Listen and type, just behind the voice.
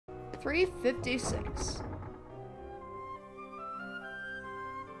356.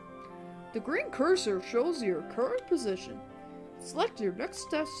 The green cursor shows your current position. Select your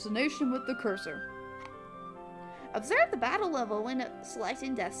next destination with the cursor. Observe the battle level when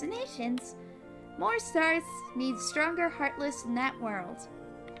selecting destinations. More stars means stronger Heartless in that world.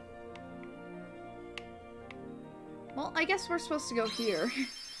 Well, I guess we're supposed to go here.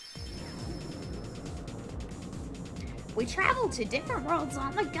 We travel to different worlds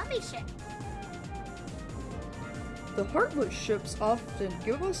on the Gummi ship. The Heartless ships often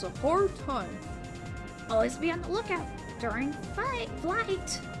give us a hard time. Always be on the lookout during flight.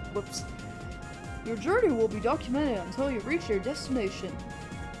 Whoops. Your journey will be documented until you reach your destination.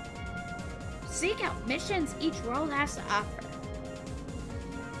 Seek out missions each world has to offer.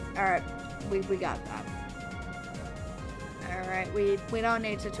 Alright, we got that. Alright, we don't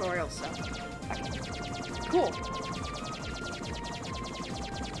need tutorial stuff. Cool.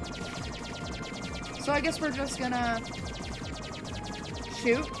 So I guess we're just gonna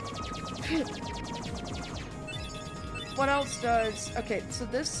shoot. What else does... Okay, so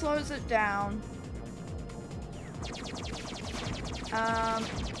this slows it down.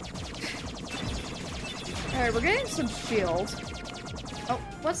 Alright, we're getting some shield. Oh,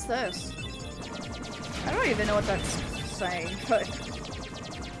 what's this? I don't even know what that's saying, but...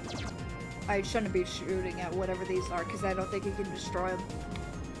 I shouldn't be shooting at whatever these are, because I don't think you can destroy them.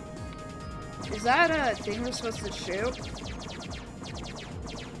 Is that a thing we're supposed to shoot?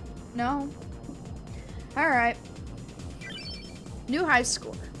 No. Alright. New high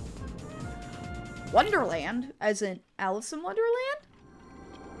score. Wonderland, as in Alice in Wonderland?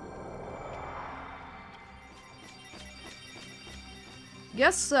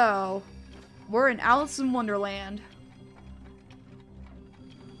 Guess so. We're in Alice in Wonderland.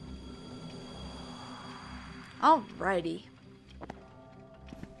 Alrighty.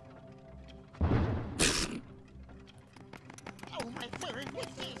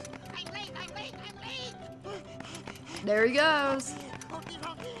 There he goes. I'm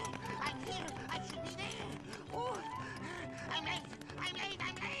here. I should be there. Oh, I'm late.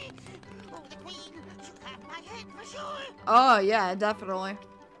 Oh, the queen. She'll have my head for sure. Oh, yeah, definitely.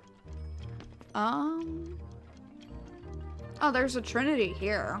 Oh, there's a Trinity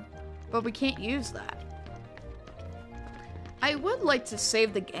here, but we can't use that. I would like to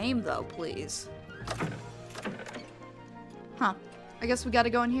save the game, though, please. Huh. I guess we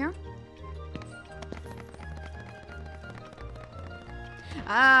gotta go in here?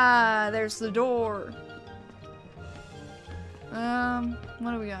 Ah, there's the door.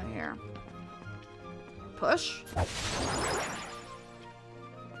 What do we got here? Push?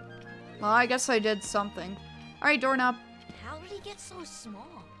 Well, I guess I did something. Alright, doorknob. How did he get so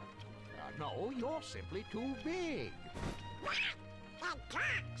small? No, you're simply too big.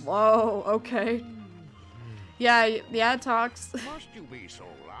 Whoa, okay. Yeah, it talks. Must you be so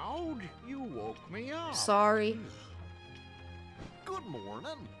loud? You woke me up. Sorry. Good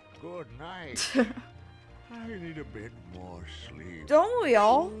morning. Good night. I need a bit more sleep. Don't we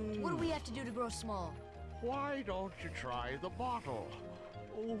all? What do we have to do to grow small? Why don't you try the bottle?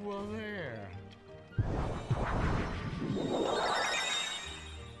 Over there.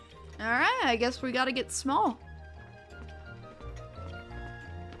 Alright, I guess we gotta get small.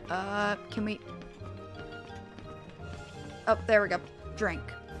 Can we... Oh, there we go. Drink.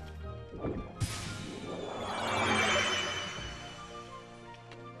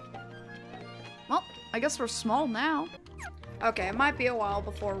 Well, I guess we're small now. Okay, it might be a while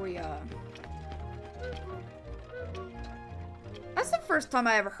before we, That's the first time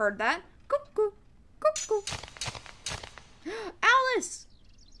I ever heard that. Cuckoo, cuckoo. Alice!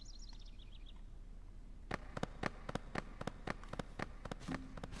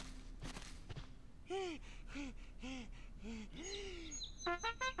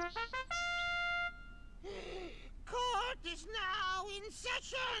 Court is now in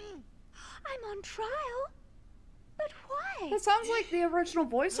session. I'm on trial? But why? That sounds like the original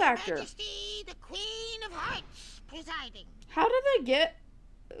voice actor. Majesty, the Queen of Hearts, presiding. How did they get...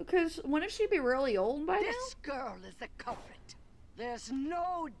 Because wouldn't she be really old by now? This girl is the culprit. There's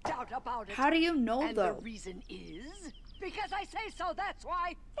no doubt about it. How do you know, and though? the reason is because I say so, that's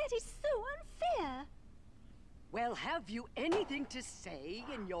why. That is so unfair. Well, have you anything to say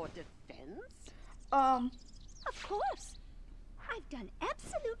in your defense? Of course. I've done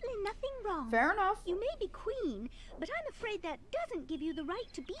absolutely nothing wrong. Fair enough. You may be queen, but I'm afraid that doesn't give you the right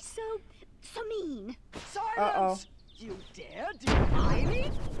to be so mean. Silence! You dare deny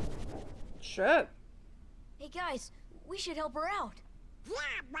me? Shit. Hey guys, we should help her out.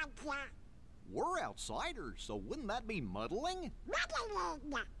 We're outsiders, so wouldn't that be muddling?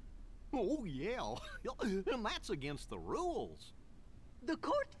 Oh, yeah. And that's against the rules. The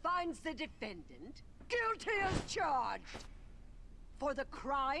court finds the defendant guilty as charged for the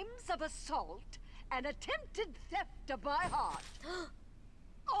crimes of assault and attempted theft of my heart.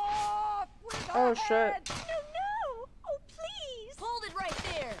 Off with her Oh, shit. head! No, no! Oh, please! Hold it right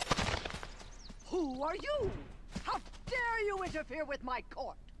there! Who are you? How dare you interfere with my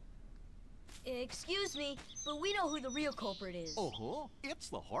court? Excuse me, but we know who the real culprit is. Uh-huh. It's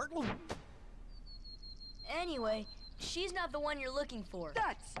the Heartland. Anyway, she's not the one you're looking for.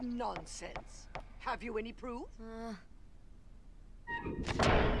 That's nonsense. Have you any proof?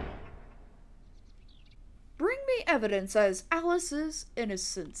 Bring me evidence as Alice's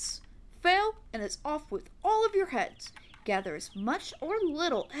innocence. Fail, and it's off with all of your heads. Gather as much or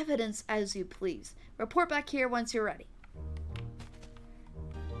little evidence as you please. Report back here once you're ready.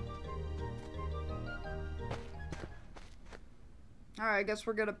 Alright, I guess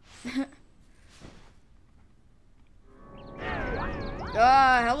we're gonna...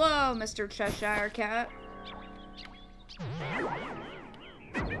 hello, Mr. Cheshire Cat.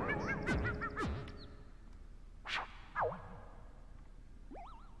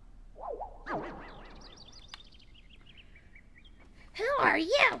 Who are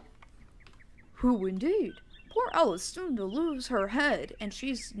you? Who indeed? Poor Alice soon to lose her head, and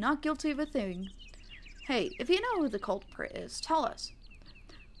she's not guilty of a thing. Hey, if you know who the culprit is, tell us.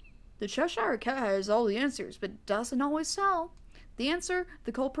 The Cheshire Cat has all the answers, but doesn't always tell. The answer,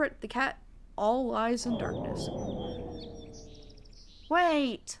 the culprit, the cat, all lies in darkness.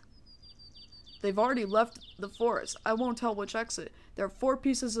 Wait! They've already left the forest. I won't tell which exit. There are 4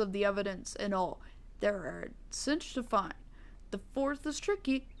 pieces of the evidence in all. There are a cinch to find. The 4th is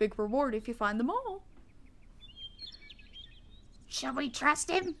tricky. Big reward if you find them all. Shall we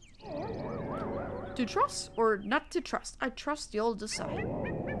trust him? To trust or not to trust? I trust you'll decide.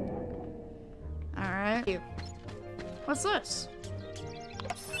 Alright. What's this?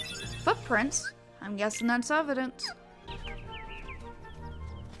 Footprints? I'm guessing that's evidence.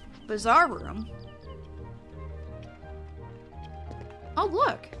 Bizarre room. Oh,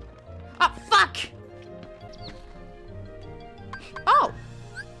 look. Oh, fuck! Oh!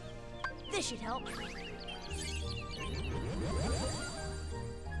 This should help.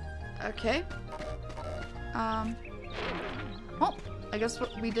 Okay. Well, I guess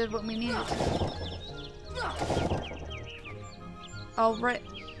we did what we needed. Oh, right.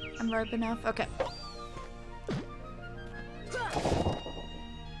 I'm ripe enough. Okay.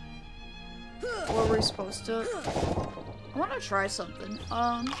 What were we supposed to? I want to try something.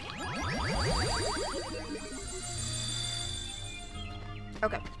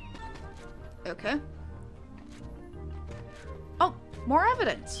 Okay. Okay. Oh, more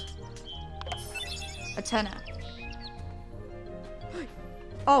evidence. A 10.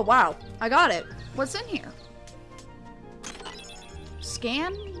 Oh, wow. I got it. What's in here?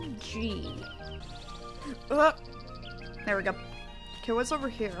 Scan G. There we go. Okay, what's over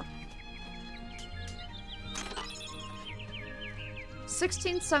here?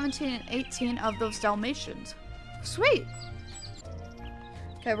 16, 17, and 18 of those Dalmatians. Sweet!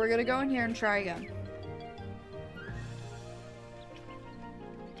 Okay, we're gonna go in here and try again.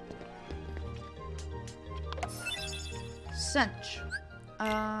 Stench.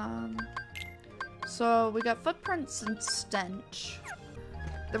 So we got footprints and stench.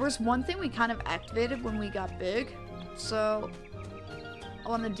 There was one thing we kind of activated when we got big, so I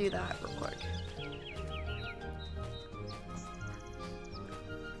want to do that real quick.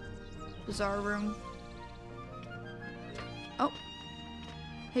 Bizarre room. Oh.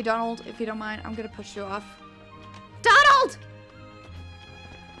 Hey Donald, if you don't mind, I'm gonna push you off. Donald!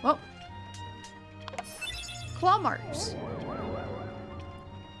 Well. Claw marks.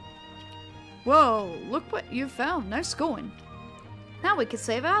 Whoa, look what you found. Nice going. Now we can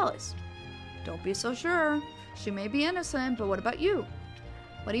save Alice. Don't be so sure. She may be innocent, but what about you?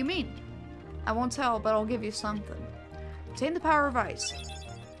 What do you mean? I won't tell, but I'll give you something. Obtain the power of ice.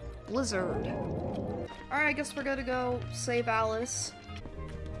 Blizzard. Alright, I guess we're gonna go save Alice.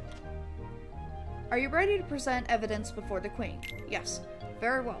 Are you ready to present evidence before the Queen? Yes.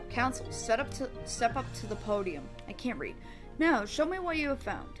 Very well. Counsel, step up to the podium. I can't read. Now, show me what you have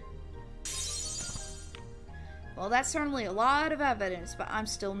found. Well, that's certainly a lot of evidence, but I'm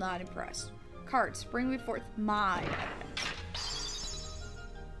still not impressed. Cards, bring me forth my evidence.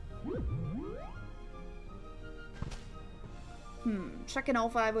 Checking all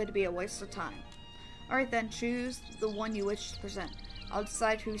 5 would be a waste of time. Alright then, choose the one you wish to present. I'll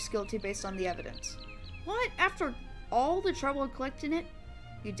decide who's guilty based on the evidence. What? After all the trouble collecting it?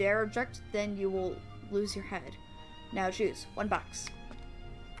 You dare object, then you will lose your head. Now choose. 1 box.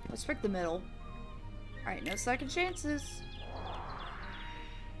 Let's pick the middle. Alright, no second chances.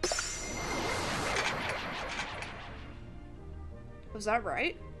 Was that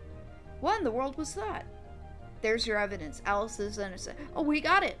right? What in the world was that? There's your evidence. Alice is innocent. Oh, we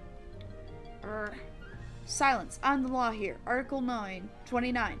got it! Silence. On the law here. Article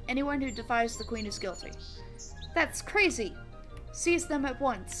 29. Anyone who defies the Queen is guilty. That's crazy! Seize them at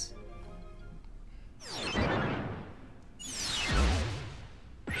once.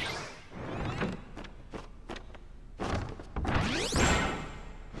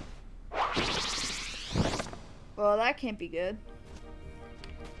 Well, that can't be good.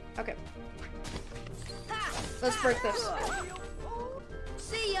 Okay. Let's break this.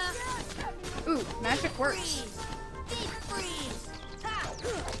 See ya. Ooh, magic works. Deep freeze.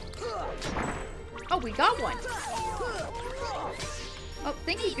 Oh, we got one. Oh,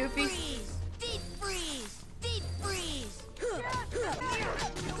 thank you, Goofy. Deep freeze. Deep freeze.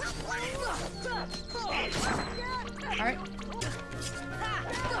 Alright.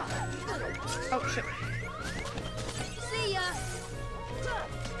 Oh, shit. See ya.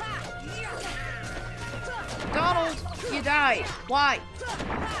 Donald, you died. Why?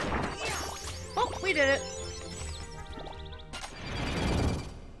 Oh, we did it.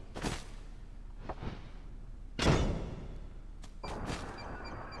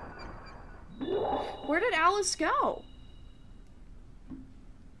 Where did Alice go?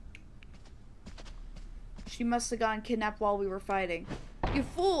 She must have gotten kidnapped while we were fighting. You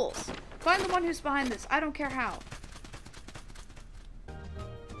fools! Find the one who's behind this. I don't care how.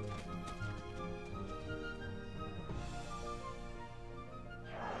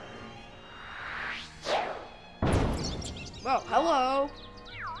 Oh, hello.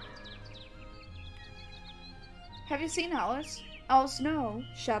 Have you seen Alice? Alice, no.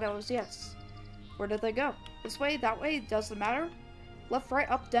 Shadows, yes. Where did they go? This way, that way, doesn't matter. Left, right,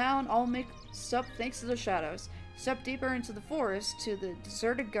 up, down, all mixed up thanks to the shadows. Step deeper into the forest to the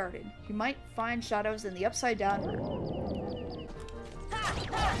deserted garden. You might find shadows in the upside down room.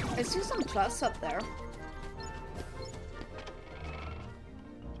 I see some chests up there.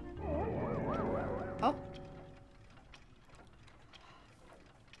 Oh.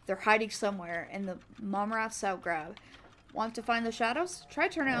 They're hiding somewhere in the Momrath's outgrab. Want to find the shadows? Try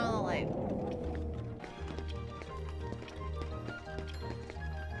turning on the light.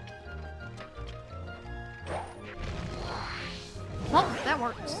 Well, that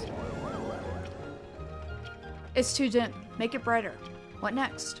works. It's too dim. Make it brighter. What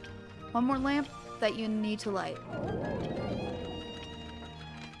next? One more lamp that you need to light.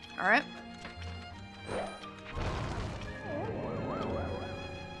 Alright.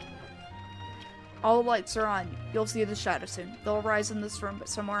 All the lights are on. You'll see the shadows soon. They'll arise in this room, but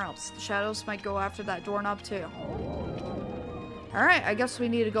somewhere else. The shadows might go after that doorknob too. Alright, I guess we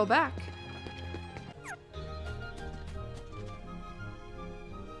need to go back.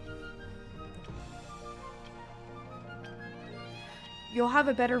 You'll have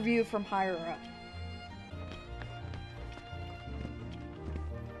a better view from higher up.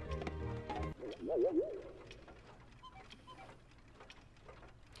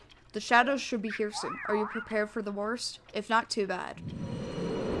 The shadows should be here soon. Are you prepared for the worst? If not, too bad.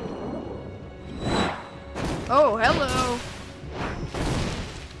 Oh, hello!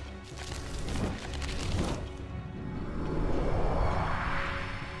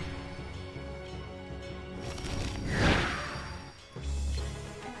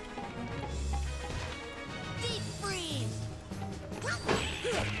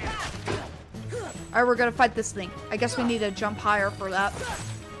 Alright, we're gonna fight this thing. I guess we need to jump higher for that.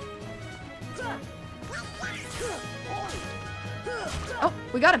 Oh,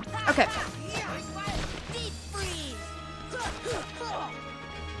 we got him. Okay.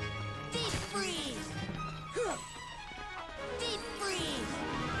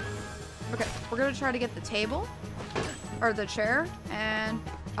 Okay, we're gonna try to get the table. Or the chair. And...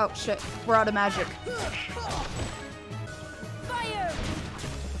 oh, shit. We're out of magic.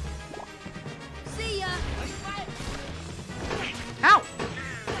 Ow!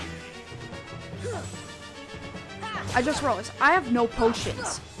 I just realized I have no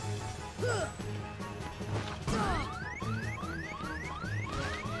potions.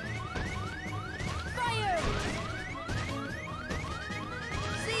 Fire!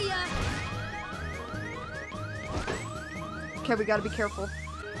 See ya! Okay, we gotta be careful.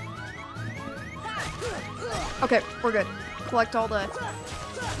 Okay, we're good. Collect all the...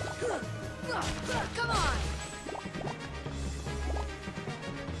 Come on!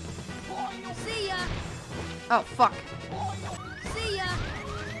 See ya! oh, fuck. See ya!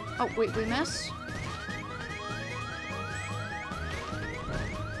 Oh, wait, we missed?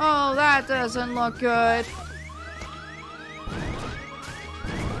 Oh, that doesn't look good.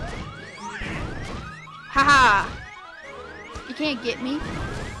 Haha! You can't get me.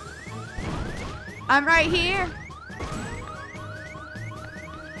 I'm right here.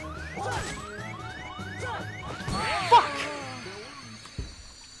 Fuck!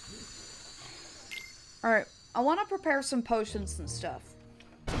 Alright, I want to prepare some potions and stuff.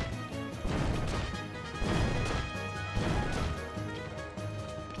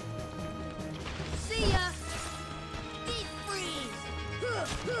 See ya! Deep freeze!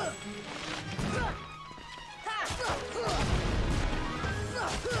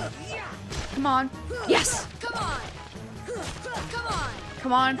 Come on. Yes! Come on! Come on!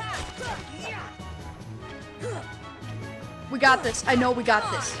 Come on. We got this. I know we got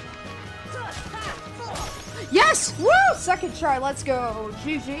this. Yes! Woo! Second try. Let's go.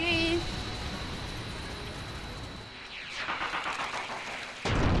 GG.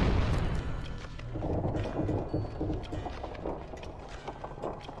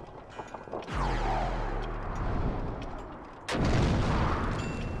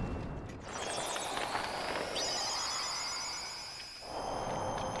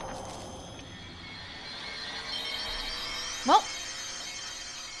 Well,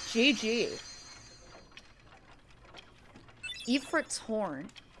 GG. Ifrit's horn.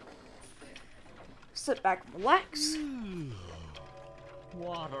 Sit back and relax.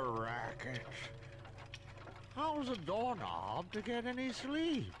 What a racket. How's a doorknob to get any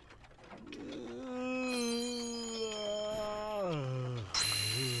sleep?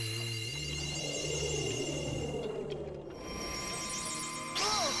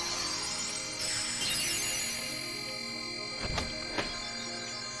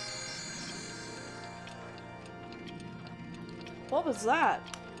 What was that?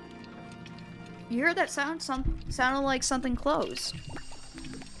 You heard that sound? Sounded like something closed.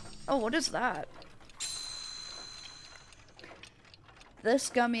 Oh, what is that? This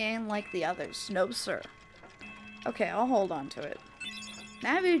gummy ain't like the others. No, sir. Okay, I'll hold on to it.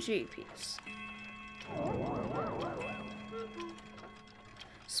 Nabu piece.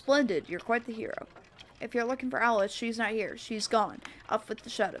 Splendid, you're quite the hero. If you're looking for Alice, she's not here. She's gone. Off with the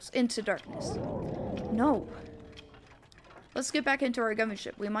shadows. Into darkness. No. Let's get back into our gummy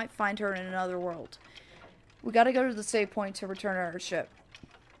ship. We might find her in another world. We gotta go to the save point to return our ship.